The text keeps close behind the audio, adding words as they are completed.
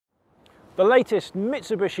The latest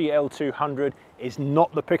Mitsubishi L200 is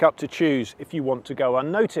not the pickup to choose if you want to go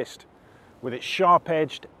unnoticed. With its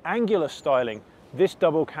sharp-edged, angular styling, this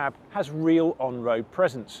double cab has real on-road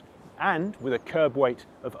presence, and with a curb weight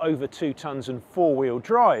of over 2 tons and four-wheel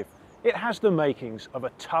drive, it has the makings of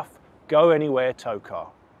a tough, go-anywhere tow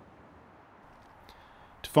car.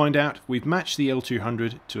 To find out, we've matched the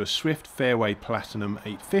L200 to a Swift Fairway Platinum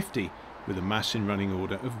 850 with a mass in running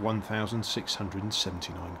order of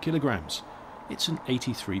 1,679 kilograms. It's an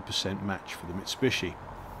 83% match for the Mitsubishi.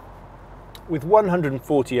 With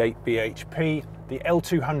 148 bhp, the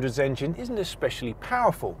L200's engine isn't especially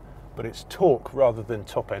powerful, but it's torque rather than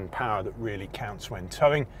top-end power that really counts when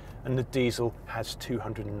towing, and the diesel has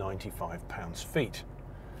 295 pounds-feet.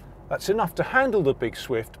 That's enough to handle the big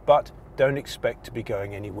Swift, but don't expect to be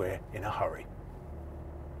going anywhere in a hurry.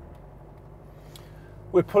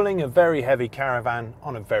 We're pulling a very heavy caravan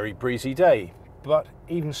on a very breezy day, but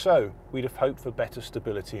even so, we'd have hoped for better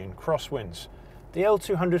stability in crosswinds. The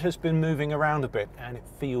L200 has been moving around a bit and it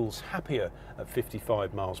feels happier at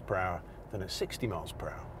 55 miles per hour than at 60 miles per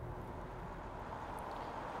hour.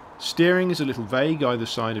 Steering is a little vague either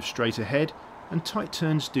side of straight ahead, and tight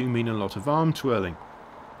turns do mean a lot of arm twirling,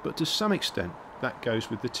 but to some extent that goes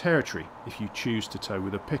with the territory if you choose to tow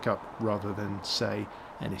with a pickup rather than, say,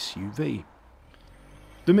 an SUV.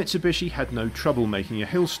 The Mitsubishi had no trouble making a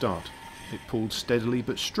hill start. It pulled steadily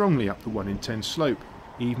but strongly up the 1 in 10 slope,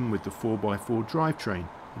 even with the 4x4 drivetrain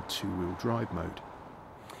in two-wheel drive mode.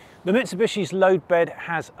 The Mitsubishi's load bed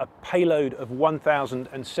has a payload of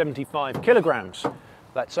 1,075 kilograms.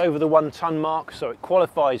 That's over the 1 ton mark, so it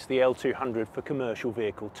qualifies the L200 for commercial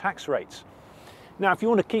vehicle tax rates. Now, if you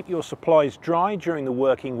want to keep your supplies dry during the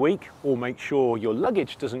working week, or make sure your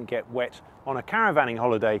luggage doesn't get wet on a caravanning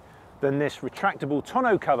holiday, then this retractable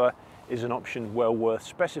tonneau cover is an option well worth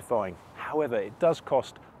specifying. However, it does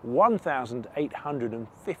cost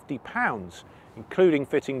 £1,850, including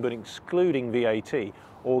fitting but excluding VAT,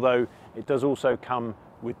 although it does also come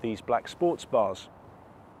with these black sports bars.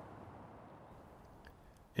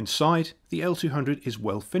 Inside, the L200 is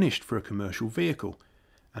well finished for a commercial vehicle,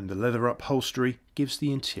 and the leather upholstery gives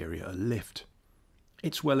the interior a lift.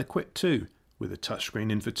 It's well equipped too, with a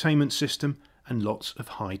touchscreen infotainment system and lots of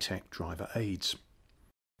high-tech driver aids.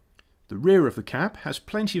 The rear of the cab has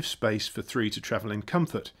plenty of space for three to travel in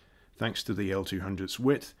comfort, thanks to the L200's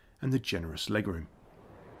width and the generous legroom.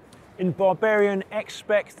 In Barbarian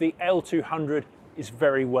X-Spec, the L200 is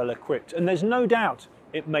very well equipped, and there's no doubt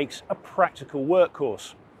it makes a practical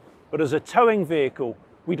workhorse. But as a towing vehicle,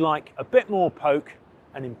 we'd like a bit more poke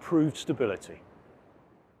and improved stability.